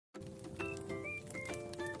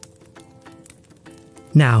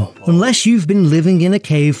Now, unless you've been living in a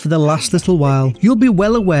cave for the last little while, you'll be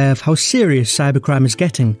well aware of how serious cybercrime is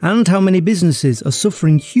getting and how many businesses are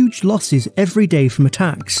suffering huge losses every day from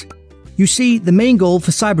attacks. You see, the main goal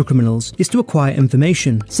for cybercriminals is to acquire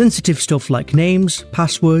information, sensitive stuff like names,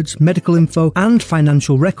 passwords, medical info, and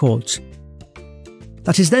financial records.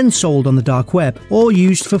 That is then sold on the dark web or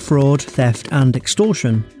used for fraud, theft, and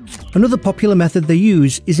extortion. Another popular method they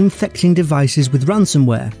use is infecting devices with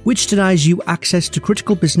ransomware, which denies you access to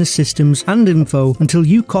critical business systems and info until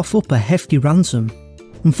you cough up a hefty ransom.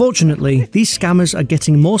 Unfortunately, these scammers are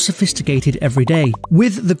getting more sophisticated every day,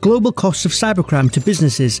 with the global cost of cybercrime to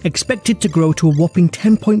businesses expected to grow to a whopping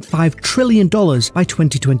 $10.5 trillion by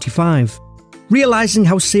 2025. Realizing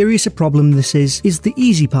how serious a problem this is the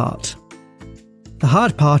easy part. The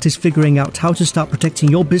hard part is figuring out how to start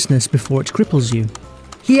protecting your business before it cripples you.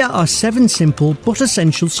 Here are 7 simple but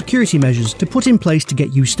essential security measures to put in place to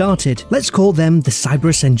get you started. Let's call them the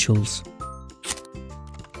Cyber Essentials.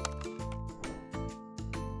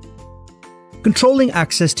 Controlling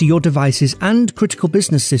access to your devices and critical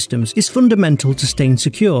business systems is fundamental to staying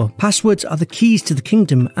secure. Passwords are the keys to the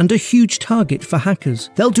kingdom and a huge target for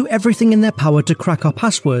hackers. They'll do everything in their power to crack our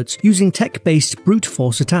passwords using tech-based brute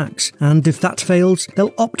force attacks, and if that fails,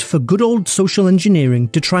 they'll opt for good old social engineering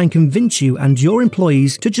to try and convince you and your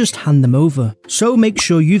employees to just hand them over. So make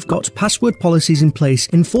sure you've got password policies in place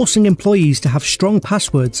enforcing employees to have strong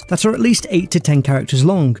passwords that are at least 8 to 10 characters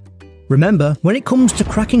long. Remember, when it comes to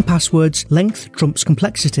cracking passwords, length trumps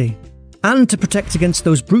complexity. And to protect against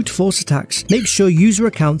those brute force attacks, make sure user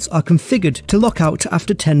accounts are configured to lock out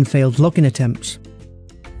after 10 failed login attempts.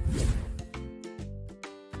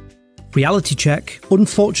 Reality check.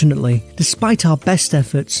 Unfortunately, despite our best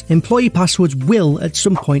efforts, employee passwords will at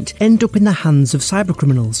some point end up in the hands of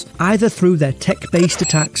cybercriminals, either through their tech-based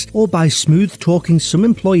attacks or by smooth-talking some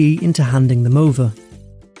employee into handing them over.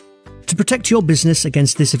 To protect your business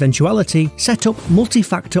against this eventuality, set up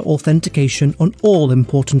multi-factor authentication on all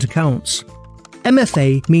important accounts.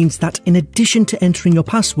 MFA means that in addition to entering your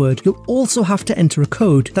password, you'll also have to enter a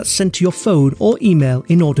code that's sent to your phone or email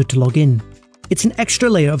in order to log in. It's an extra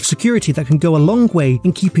layer of security that can go a long way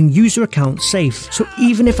in keeping user accounts safe, so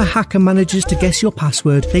even if a hacker manages to guess your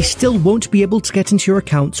password, they still won't be able to get into your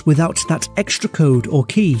accounts without that extra code or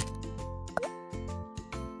key.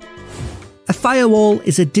 A firewall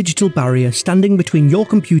is a digital barrier standing between your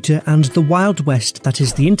computer and the Wild West that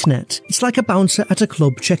is the internet. It's like a bouncer at a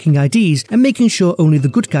club checking IDs and making sure only the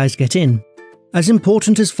good guys get in. As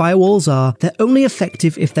important as firewalls are, they're only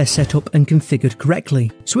effective if they're set up and configured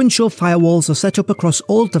correctly, so ensure firewalls are set up across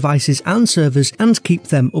all devices and servers and keep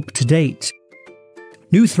them up to date.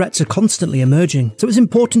 New threats are constantly emerging, so it's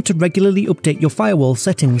important to regularly update your firewall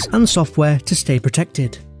settings and software to stay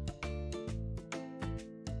protected.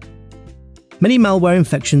 Many malware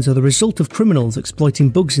infections are the result of criminals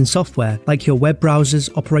exploiting bugs in software, like your web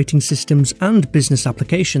browsers, operating systems, and business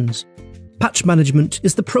applications. Patch management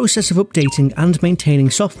is the process of updating and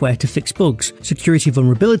maintaining software to fix bugs, security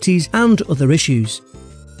vulnerabilities, and other issues.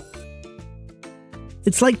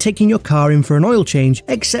 It's like taking your car in for an oil change,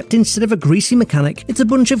 except instead of a greasy mechanic, it's a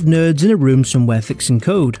bunch of nerds in a room somewhere fixing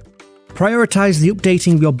code. Prioritize the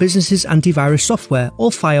updating of your business's antivirus software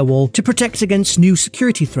or firewall to protect against new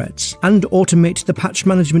security threats, and automate the patch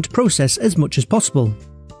management process as much as possible.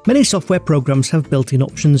 Many software programs have built-in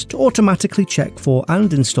options to automatically check for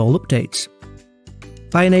and install updates.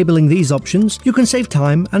 By enabling these options, you can save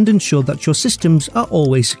time and ensure that your systems are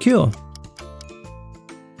always secure.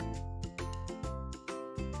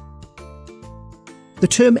 The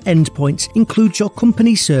term endpoint includes your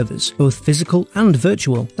company's servers, both physical and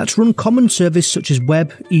virtual, that run common service such as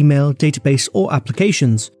web, email, database, or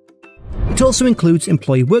applications. It also includes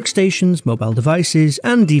employee workstations, mobile devices,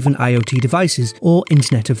 and even IoT devices, or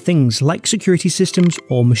Internet of Things like security systems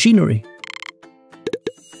or machinery.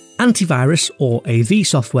 Antivirus, or AV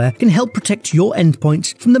software, can help protect your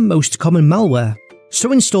endpoints from the most common malware.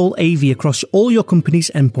 So install AV across all your company's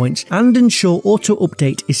endpoints and ensure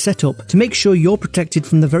auto-update is set up to make sure you're protected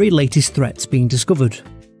from the very latest threats being discovered.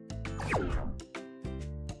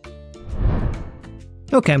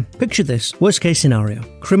 Okay, picture this. Worst case scenario.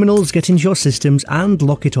 Criminals get into your systems and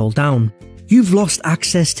lock it all down. You've lost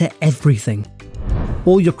access to everything.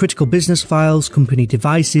 All your critical business files, company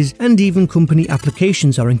devices, and even company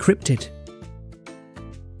applications are encrypted.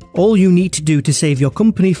 All you need to do to save your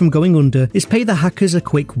company from going under is pay the hackers a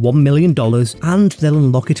quick $1 million and they'll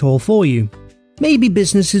unlock it all for you. Maybe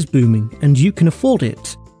business is booming and you can afford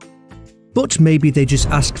it. But maybe they just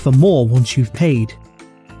ask for more once you've paid.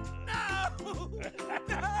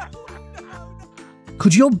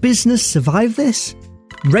 Could your business survive this?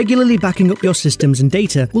 Regularly backing up your systems and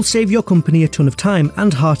data will save your company a ton of time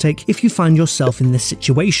and heartache if you find yourself in this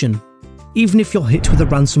situation. Even if you're hit with a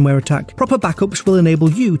ransomware attack, proper backups will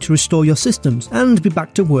enable you to restore your systems and be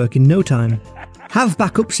back to work in no time. Have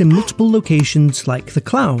backups in multiple locations like the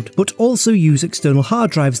cloud, but also use external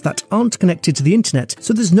hard drives that aren't connected to the internet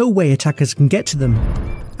so there's no way attackers can get to them.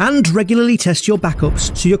 And regularly test your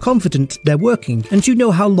backups so you're confident they're working and you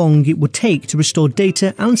know how long it would take to restore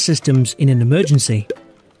data and systems in an emergency.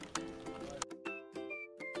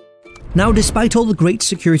 Now, despite all the great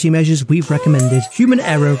security measures we've recommended, human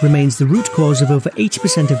error remains the root cause of over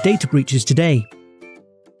 80% of data breaches today.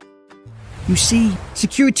 You see,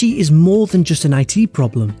 security is more than just an IT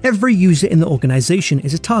problem. Every user in the organisation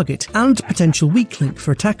is a target and potential weak link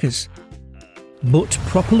for attackers. But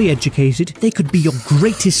properly educated, they could be your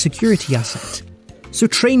greatest security asset. So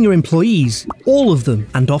train your employees, all of them,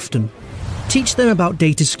 and often. Teach them about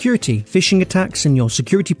data security, phishing attacks, and your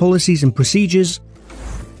security policies and procedures.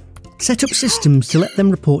 Set up systems to let them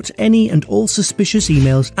report any and all suspicious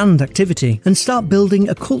emails and activity, and start building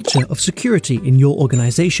a culture of security in your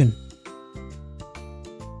organisation.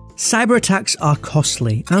 Cyber attacks are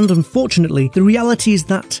costly, and unfortunately, the reality is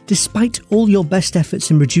that, despite all your best efforts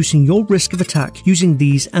in reducing your risk of attack using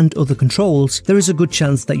these and other controls, there is a good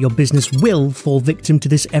chance that your business will fall victim to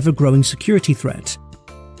this ever-growing security threat.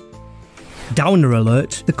 Downer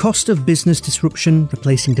alert, the cost of business disruption,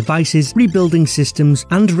 replacing devices, rebuilding systems,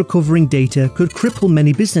 and recovering data could cripple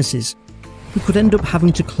many businesses, who could end up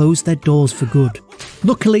having to close their doors for good.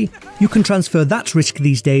 Luckily, you can transfer that risk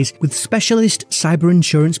these days with specialist cyber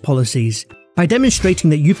insurance policies. By demonstrating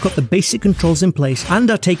that you've got the basic controls in place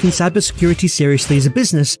and are taking cybersecurity seriously as a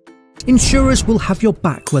business, insurers will have your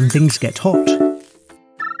back when things get hot.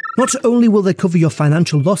 Not only will they cover your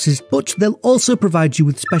financial losses, but they'll also provide you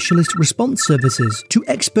with specialist response services to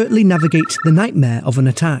expertly navigate the nightmare of an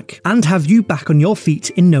attack and have you back on your feet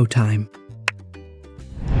in no time.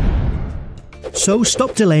 So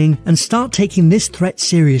stop delaying and start taking this threat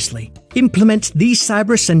seriously. Implement these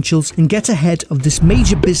cyber essentials and get ahead of this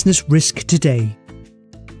major business risk today.